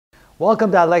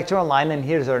Welcome to our lecture online, and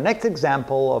here's our next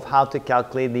example of how to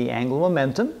calculate the angular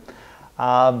momentum.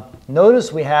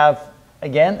 Notice we have,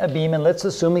 again, a beam, and let's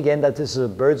assume again that this is a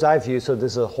bird's eye view, so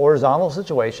this is a horizontal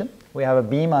situation. We have a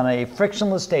beam on a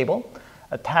frictionless table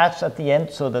attached at the end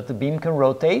so that the beam can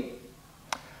rotate.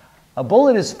 A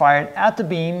bullet is fired at the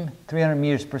beam, 300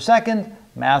 meters per second,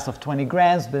 mass of 20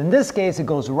 grams, but in this case it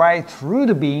goes right through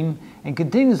the beam and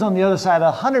continues on the other side at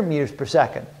 100 meters per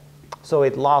second. So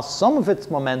it lost some of its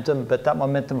momentum, but that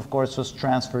momentum, of course, was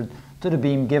transferred to the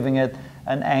beam, giving it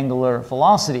an angular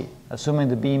velocity, assuming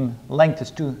the beam length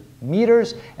is 2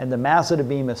 meters and the mass of the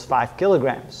beam is 5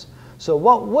 kilograms. So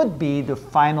what would be the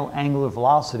final angular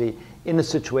velocity in a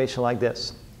situation like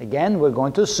this? Again, we're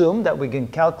going to assume that we can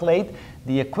calculate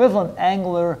the equivalent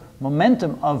angular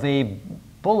momentum of a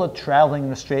bullet traveling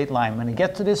in a straight line. When we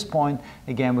get to this point,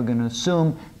 again, we're going to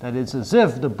assume that it's as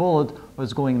if the bullet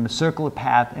was going in a circular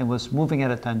path and was moving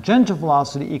at a tangential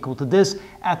velocity equal to this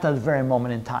at that very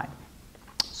moment in time.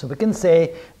 So we can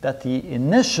say that the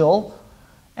initial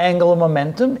angular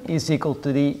momentum is equal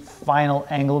to the final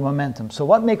angular momentum. So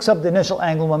what makes up the initial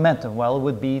angular momentum? Well, it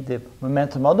would be the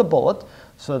momentum of the bullet.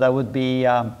 So that would be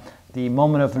the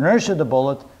moment of inertia of the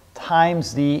bullet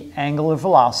times the angular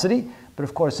velocity. But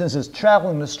of course, since it's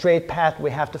traveling in a straight path, we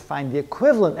have to find the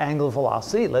equivalent angular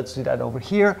velocity. Let's do that over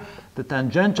here. The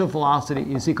tangential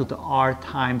velocity is equal to r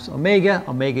times omega.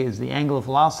 Omega is the angular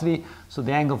velocity. So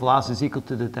the angular velocity is equal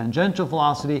to the tangential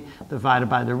velocity divided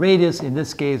by the radius. In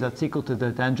this case, that's equal to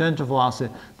the tangential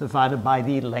velocity divided by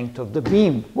the length of the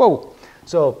beam. Whoa!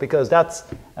 So because that's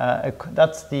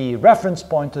the reference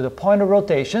point to the point of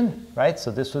rotation, right?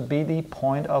 So this would be the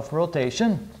point of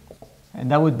rotation. And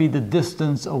that would be the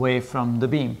distance away from the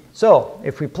beam. So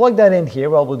if we plug that in here,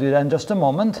 well, we'll do that in just a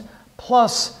moment,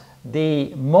 plus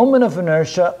the moment of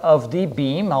inertia of the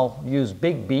beam, I'll use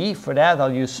big B for that,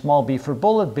 I'll use small b for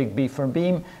bullet, big B for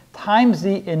beam, times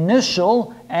the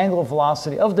initial angular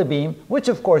velocity of the beam, which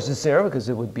of course is 0 because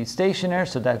it would be stationary,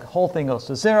 so that whole thing goes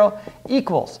to 0,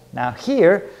 equals. Now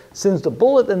here, since the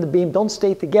bullet and the beam don't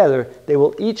stay together, they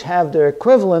will each have their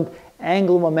equivalent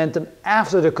angular momentum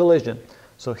after the collision.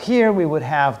 So here we would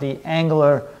have the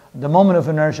moment of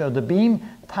inertia of the beam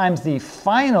times the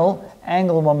final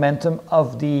angular momentum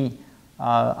of the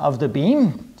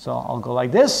beam. So I'll go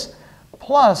like this,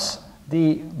 plus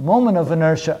the moment of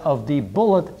inertia of the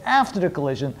bullet after the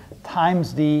collision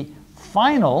times the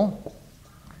final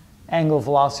angular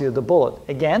velocity of the bullet.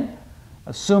 Again,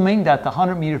 assuming that the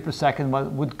 100 meters per second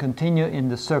would continue in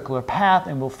the circular path,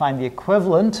 and we'll find the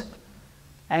equivalent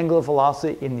angular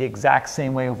velocity in the exact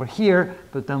same way over here,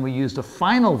 but then we use the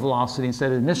final velocity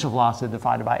instead of the initial velocity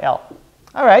divided by L.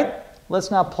 All right,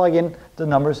 let's now plug in the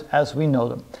numbers as we know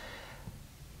them.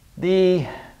 The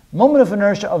moment of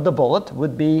inertia of the bullet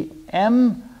would be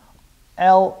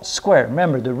ml squared.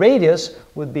 Remember, the radius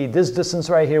would be this distance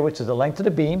right here, which is the length of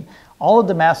the beam. All of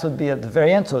the mass would be at the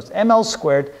very end, so it's ml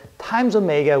squared times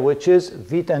omega, which is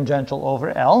v tangential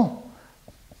over L,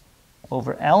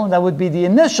 and that would be the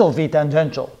initial v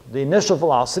tangential, the initial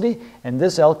velocity, and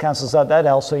this L cancels out that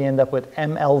L, so you end up with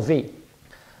mlv.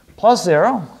 Plus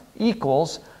 0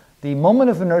 equals the moment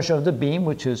of inertia of the beam,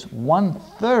 which is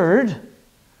 1/3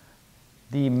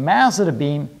 the mass of the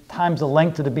beam times the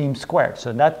length of the beam squared. So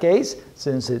in that case,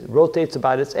 since it rotates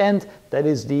about its end, that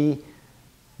is the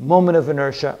moment of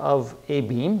inertia of a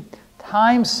beam,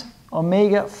 times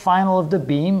omega final of the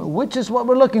beam, which is what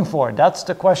we're looking for. That's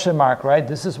the question mark, right?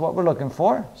 This is what we're looking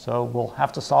for, so we'll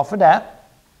have to solve for that.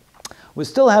 We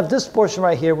still have this portion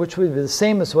right here, which would be the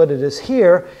same as what it is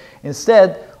here.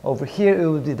 Instead, over here, it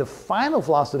would be the final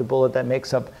velocity of the bullet that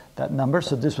makes up that number,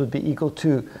 so this would be equal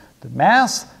to the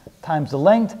mass times the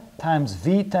length times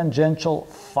v tangential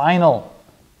final.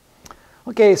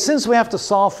 Okay, since we have to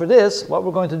solve for this, what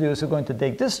we're going to do is we're going to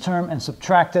take this term and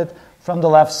subtract it from the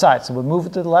left side. So we'll move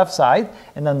it to the left side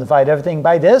and then divide everything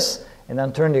by this and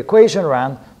then turn the equation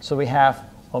around. So we have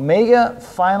omega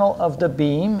final of the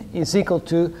beam is equal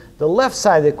to the left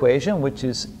side of the equation, which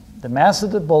is the mass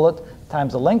of the bullet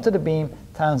times the length of the beam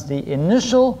times the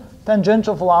initial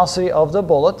tangential velocity of the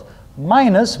bullet,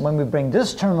 minus, when we bring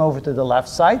this term over to the left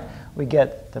side, we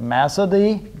get the mass of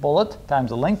the bullet times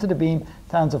the length of the beam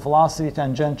times the velocity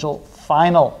tangential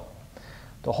final.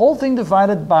 The whole thing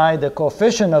divided by the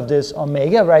coefficient of this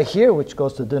omega right here, which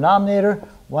goes to the denominator,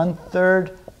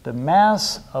 1/3 the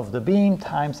mass of the beam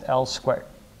times L squared.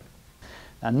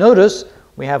 Now notice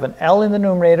we have an L in the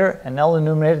numerator, an L in the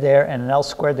numerator there, and an L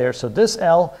squared there. So this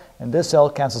L and this L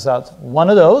cancels out one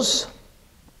of those.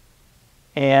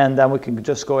 And then we can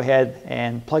just go ahead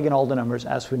and plug in all the numbers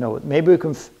as we know it. Maybe we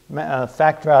can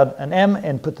factor out an m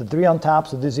and put the 3 on top,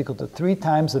 so this is equal to 3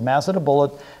 times the mass of the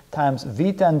bullet times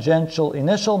v tangential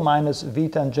initial minus v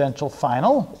tangential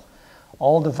final,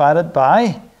 all divided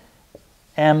by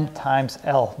m times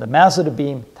L, the mass of the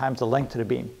beam times the length of the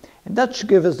beam. And that should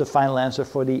give us the final answer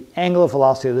for the angular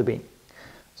velocity of the beam.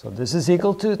 So this is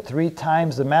equal to 3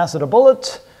 times the mass of the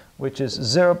bullet, which is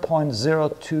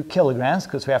 0.02 kilograms,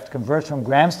 because we have to convert from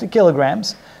grams to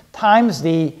kilograms, times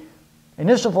the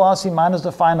initial velocity minus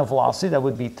the final velocity, that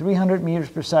would be 300 meters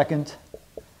per second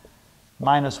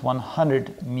minus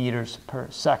 100 meters per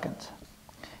second.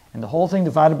 And the whole thing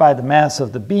divided by the mass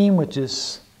of the beam, which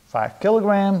is 5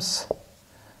 kilograms,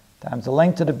 times the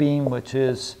length of the beam, which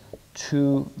is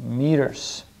 2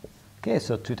 meters. Okay,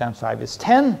 so 2 times 5 is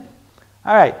 10.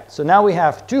 All right, so now we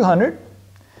have 200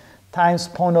 times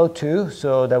 0.02,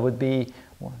 so that would be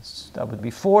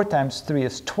 4 times 3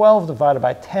 is 12 divided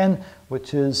by 10,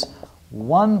 which is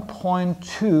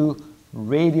 1.2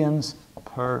 radians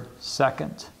per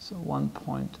second. So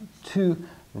 1.2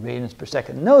 radians per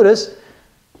second. Notice,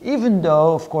 even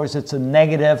though, of course, it's a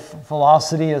negative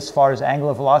velocity as far as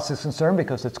angular velocity is concerned,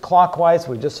 because it's clockwise,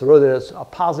 we just wrote it as a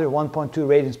positive 1.2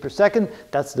 radians per second.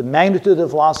 That's the magnitude of the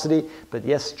velocity. But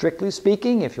yes, strictly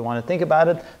speaking, if you want to think about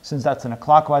it, since that's in a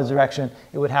clockwise direction,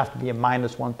 it would have to be a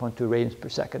minus 1.2 radians per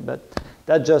second. But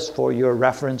that's just for your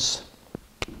reference.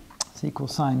 It's equal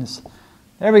sign is,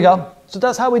 there we go. So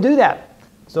that's how we do that.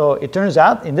 So it turns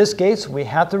out, in this case, we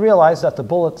had to realize that the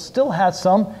bullet still had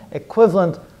some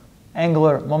equivalent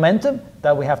angular momentum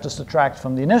that we have to subtract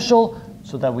from the initial,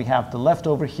 so that we have the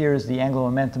leftover here is the angular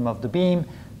momentum of the beam,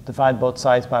 divide both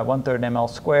sides by 1/3 ml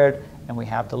squared, and we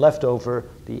have the leftover,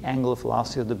 the angular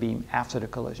velocity of the beam after the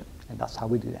collision. And that's how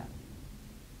we do that.